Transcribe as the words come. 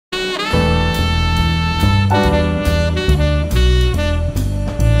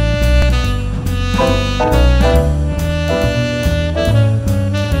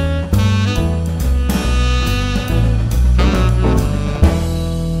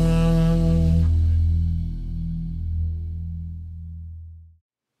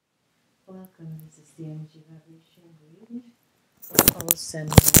Sun,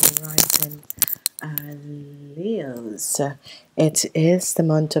 Moon, Rising, Leos. It is the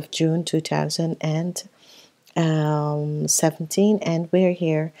month of June 2017, and we're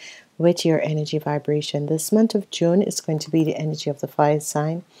here with your energy vibration. This month of June is going to be the energy of the fire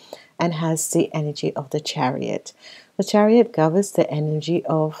sign and has the energy of the Chariot. The Chariot governs the energy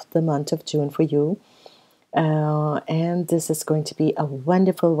of the month of June for you. And this is going to be a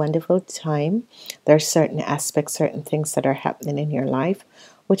wonderful, wonderful time. There are certain aspects, certain things that are happening in your life,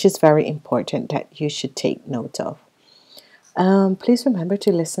 which is very important that you should take note of. Please remember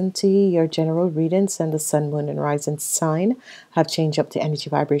to listen to your general readings, and the sun, moon, and rising sign have changed up the energy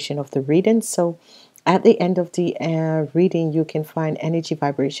vibration of the reading. So at the end of the reading, you can find energy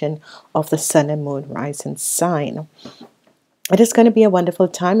vibration of the sun and moon rising sign. It is going to be a wonderful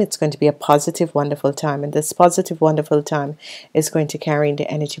time. It's going to be a positive, wonderful time. And this positive, wonderful time is going to carry in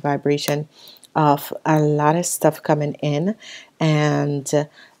the energy vibration of a lot of stuff coming in. And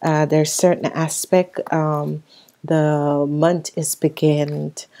there's certain aspect. The month is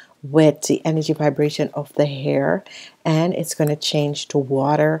beginning with the energy vibration of the hair. And it's going to change to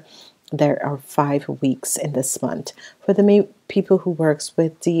water. There are 5 weeks in this month. For the people who works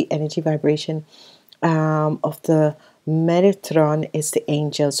with the energy vibration of the Metatron is the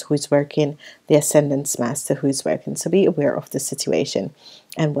angels who is working, the Ascendance Master who is working. So be aware of the situation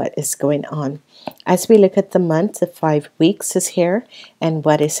and what is going on. As we look at the month, the 5 weeks is here, and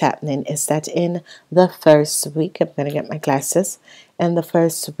what is happening is that in the first week, I'm going to get my glasses, and the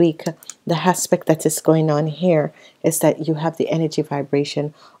first week, the aspect that is going on here is that you have the energy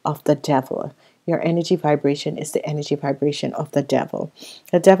vibration of the devil. Your energy vibration is the energy vibration of the devil.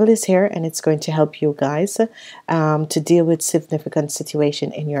 The devil is here, and it's going to help you guys to deal with significant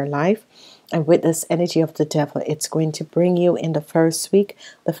situation in your life. And with this energy of the devil, it's going to bring you in the first week.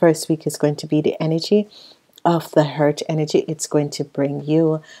 The first week is going to be the energy of the hurt energy. It's going to bring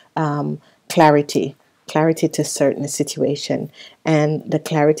you clarity to certain situation, and the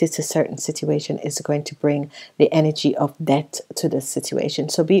clarity to certain situation is going to bring the energy of death to the situation.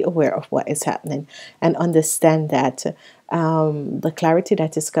 So be aware of what is happening and understand that the clarity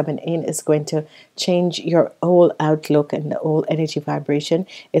that is coming in is going to change your whole outlook and the whole energy vibration.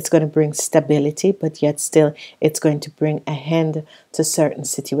 It's going to bring stability, but yet still it's going to bring a end to certain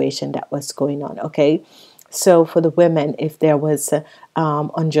situation that was going on. Okay, so for the women, if there was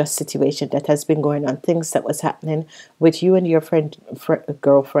unjust situation that has been going on, things that was happening with you and your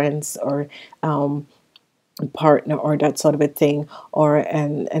girlfriends or partner or that sort of a thing, or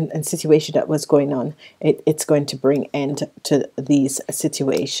and situation that was going on, it's going to bring end to these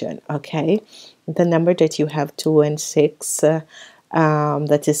situation. Okay, the number that you have, 2 and 6,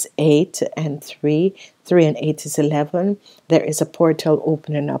 that is 8 and 3 and 8 is 11. There is a portal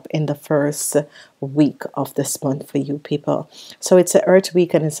opening up in the first week of this month for you people. So it's an earth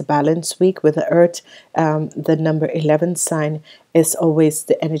week, and it's a balance week. With the earth, the number 11 sign is always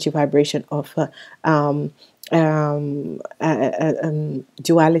the energy vibration of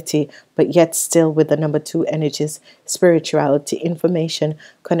duality, but yet still with the number 2 energies, spirituality, information,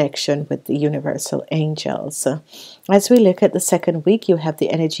 connection with the universal angels. As we look at the second week, you have the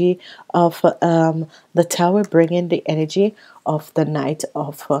energy of the Tower, bringing the energy of the Knight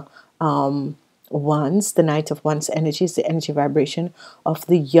of Wands. The Knight of Wands energy is the energy vibration of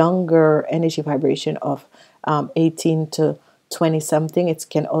the younger energy vibration of 18 to 20 something. It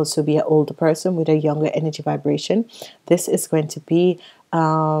can also be an older person with a younger energy vibration. This is going to be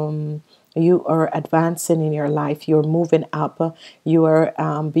you are advancing in your life, you're moving up, you are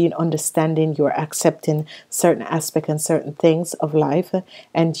being understanding, you're accepting certain aspects and certain things of life,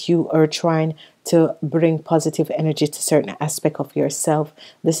 and you are trying to bring positive energy to certain aspect of yourself.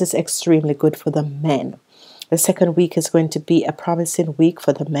 This is extremely good for the men. The second week is going to be a promising week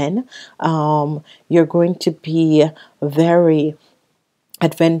for the men. You're going to be very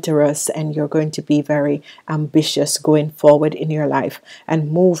adventurous, and you're going to be very ambitious going forward in your life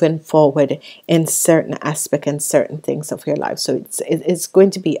and moving forward in certain aspects and certain things of your life. So it's going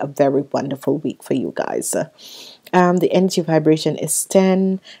to be a very wonderful week for you guys. The energy vibration is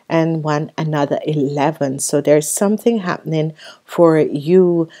 10 and 1 another 11. So there's something happening for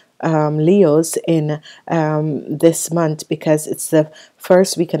you Leos in this month, because it's the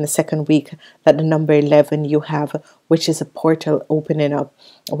first week and the second week that the number 11 you have, which is a portal opening up,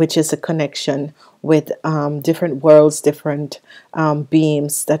 which is a connection with different worlds, different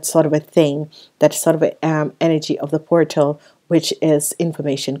beams, that sort of a thing, that sort of a, energy of the portal, which is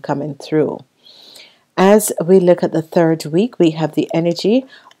information coming through. As we look at the third week, we have the energy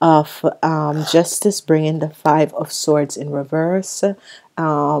of Justice, bringing the 5 of Swords in reverse.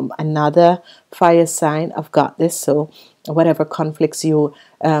 Another fire sign. I've got this. So whatever conflicts you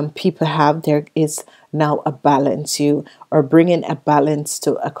people have, there is now a balance. You are bringing a balance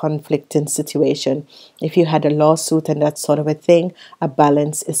to a conflicting situation. If you had a lawsuit and that sort of a thing, a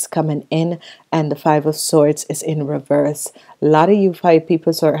balance is coming in, and the Five of Swords is in reverse. A lot of you five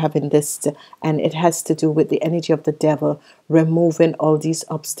people are having this, and it has to do with the energy of the devil removing all these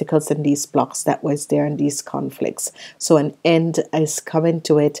obstacles and these blocks that was there and these conflicts. So an end is coming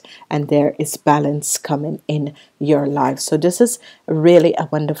to it, and there is balance coming in your life. So this is really a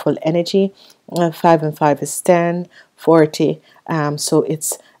wonderful energy. 5 and 5 is 10, 40. So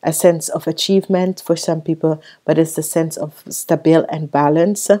it's a sense of achievement for some people, but it's the sense of stable and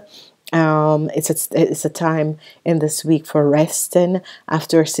balance. It's a time in this week for resting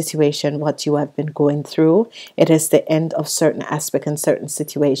after a situation what you have been going through. It is the end of certain aspect and certain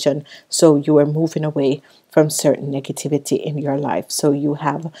situation, so you are moving away from certain negativity in your life. So you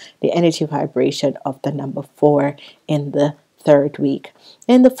have the energy vibration of the number 4 in the third week.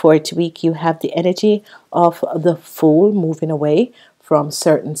 In the fourth week, you have the energy of the Fool moving away from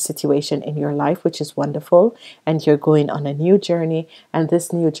certain situation in your life, which is wonderful, and you're going on a new journey, and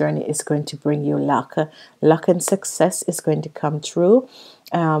this new journey is going to bring you luck. Luck and success is going to come true.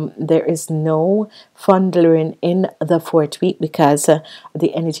 There is no thundering in the fourth week because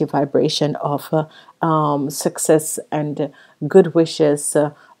the energy vibration of success and good wishes,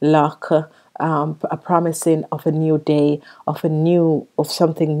 luck, a promising of a new day, of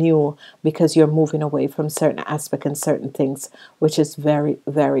something new, because you're moving away from certain aspects and certain things, which is very,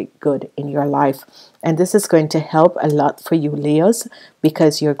 very good in your life. And this is going to help a lot for you, Leos,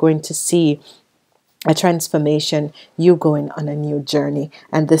 because you're going to see a transformation, you going on a new journey,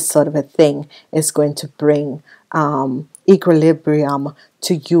 and this sort of a thing is going to bring equilibrium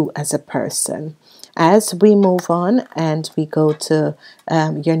to you as a person. As we move on and we go to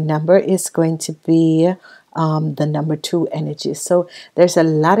your number is going to be the number 2 energy. So there's a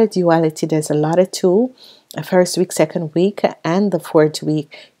lot of duality. There's a lot of 2. First week, second week, and the fourth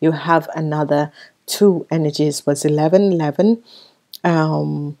week, you have another 2 energies. Was 11, 11,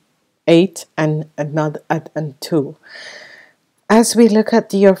 8, and another and 2. As we look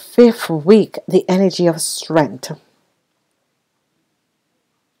at your fifth week, the energy of strength.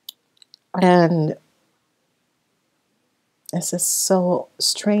 And this is so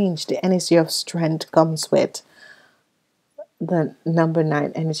strange. The energy of strength comes with the number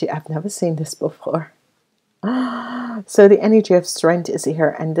 9 energy. I've never seen this before. So the energy of strength is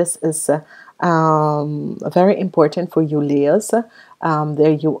here, and this is very important for you, Leos.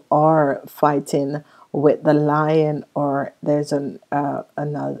 There you are fighting with the lion, or there's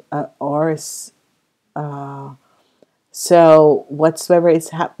another horse. So whatsoever is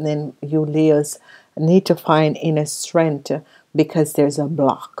happening, you Leos need to find inner strength, because there's a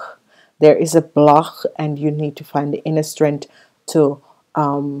block. There is a block, and you need to find the inner strength to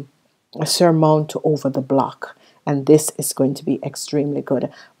surmount over the block. And this is going to be extremely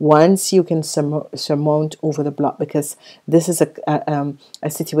good once you can surmount over the block, because this is a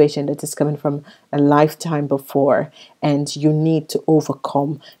situation that is coming from a lifetime before, and you need to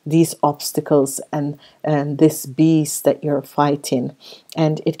overcome these obstacles and this beast that you're fighting.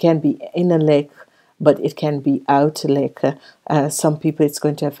 And it can be inner leg, but it can be outer leg. Some people it's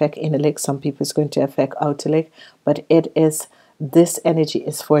going to affect inner leg, some people it's going to affect outer leg, but this energy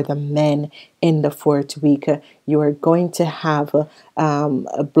is for the men in the fourth week. You are going to have a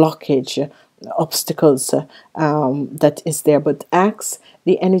blockage, obstacles that is there, but ask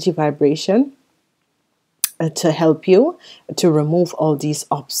the energy vibration to help you to remove all these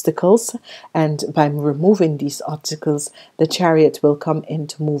obstacles, and by removing these obstacles, the chariot will come in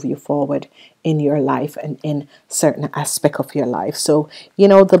to move you forward in your life and in certain aspect of your life. So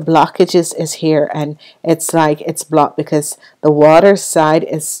the blockages is here, and it's like it's blocked because the water side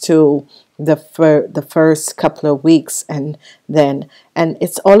is to the first couple of weeks, and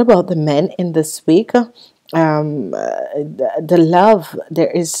it's all about the men in this week. The love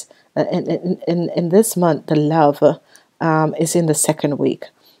there is. In this month, the love is in the second week.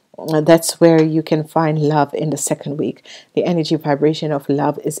 That's where you can find love in the second week. The energy vibration of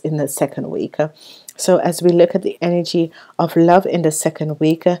love is in the second week. So as we look at the energy of love in the second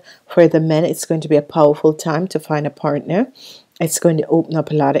week, for the men, it's going to be a powerful time to find a partner. It's going to open up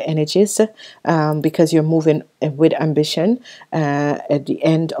a lot of energies because you're moving with ambition. At the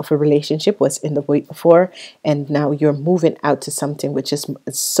end of a relationship was in the week before, and now you're moving out to something which is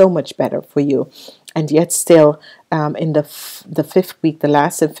so much better for you. and yet still in the fifth week, the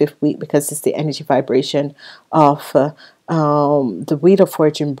last and fifth week, because it's the energy vibration of the Wheel of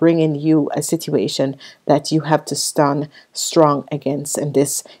Fortune, bringing you a situation that you have to stand strong against, and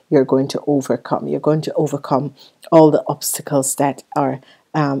this you're going to overcome. You're going to overcome all the obstacles that are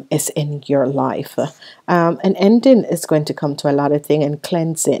is in your life. An ending is going to come to a lot of things, and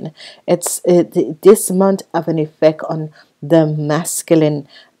cleansing. This month have an effect on the masculine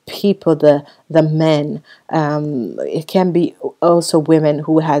people, the men. It can be also women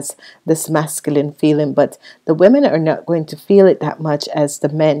who has this masculine feeling, but the women are not going to feel it that much as the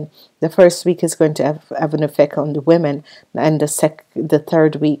men. The first week is going to have an effect on the women, and the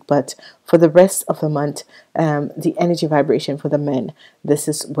third week, but for the rest of the month, the energy vibration for the men, this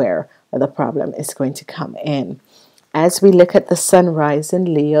is where the problem is going to come in. As we look at the sunrise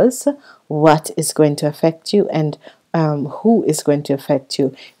in Leos, what is going to affect you, and who is going to affect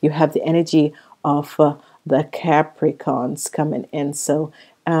you? You have the energy of the Capricorns coming in. So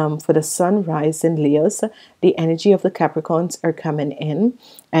for the sunrise in Leos, the energy of the Capricorns are coming in,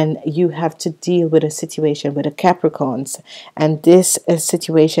 and you have to deal with a situation with the Capricorns, and this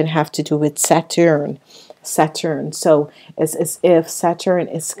situation have to do with Saturn. So it's as if Saturn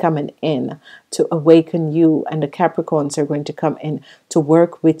is coming in to awaken you, and the Capricorns are going to come in to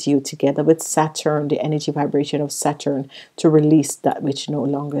work with you together with Saturn, the energy vibration of Saturn, to release that which no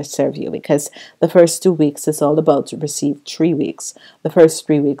longer serve you. Because the first 2 weeks is all about to receive 3 weeks. The first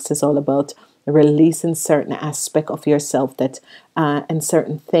 3 weeks is all about releasing certain aspect of yourself that and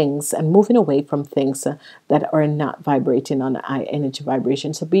certain things, and moving away from things that are not vibrating on a high energy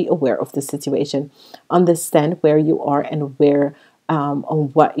vibration. So be aware of the situation, understand where you are and where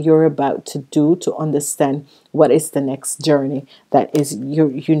on what you're about to do, to understand what is the next journey that is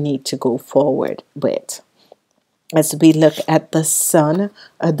you need to go forward with. As we look at the sun,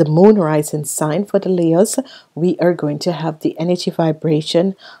 the moon rising sign for the Leos, we are going to have the energy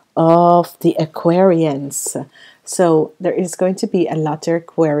vibration of the Aquarians. So there is going to be a lot of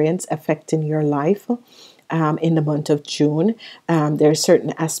Aquarians affecting your life in the month of June. There are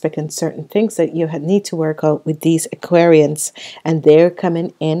certain aspects and certain things that you need to work out with these Aquarians, and they're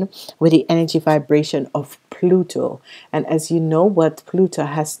coming in with the energy vibration of Pluto. And as you know what Pluto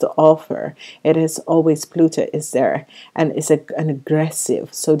has to offer, it is always, Pluto is there and it's an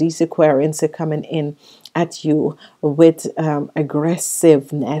aggressive. So these Aquarians are coming in at you with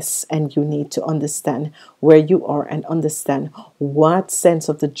aggressiveness, and you need to understand where you are and understand what sense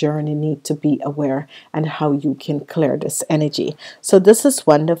of the journey need to be aware, and how you can clear this energy. So this is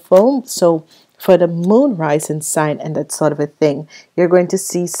wonderful. So for the moon rising sign and that sort of a thing, you're going to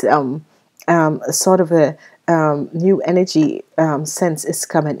see some sort of a new energy sense is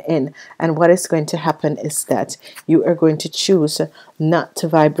coming in, and what is going to happen is that you are going to choose not to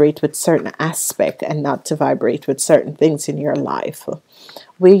vibrate with certain aspect and not to vibrate with certain things in your life.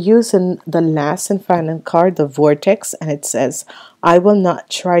 We're using the last and final card, the Vortex, and it says, I will not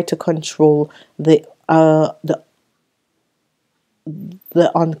try to control the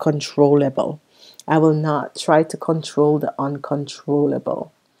uncontrollable. I will not try to control the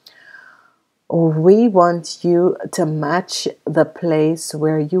uncontrollable. We want you to match the place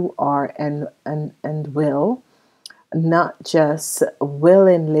where you are, and will, not just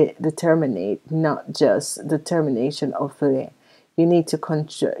willingly determine, not just determination of it. You need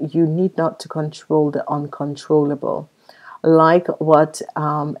not to control the uncontrollable, like what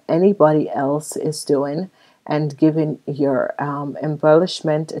anybody else is doing, and giving your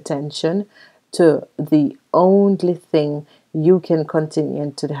embellishment attention to the only thing you can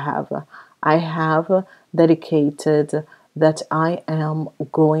continue to have. I have dedicated that I am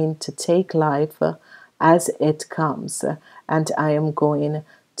going to take life as it comes, and I am going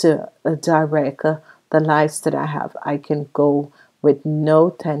to direct the lives that I have. I can go with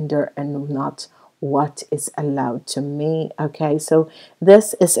no tender and not what is allowed to me. Okay, so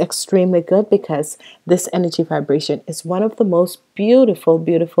this is extremely good, because this energy vibration is one of the most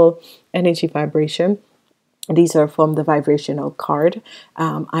beautiful energy vibration. These are from the vibrational card.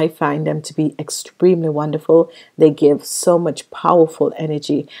 I find them to be extremely wonderful. They give so much powerful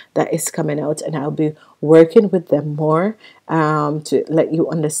energy that is coming out, and I'll be working with them more to let you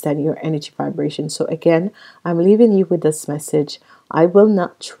understand your energy vibration. So again, I'm leaving you with this message. I will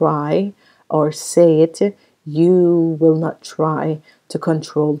not try, or say it, you will not try to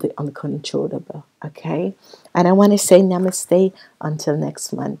control the uncontrollable. Okay, and I want to say namaste until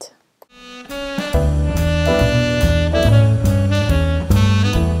next month.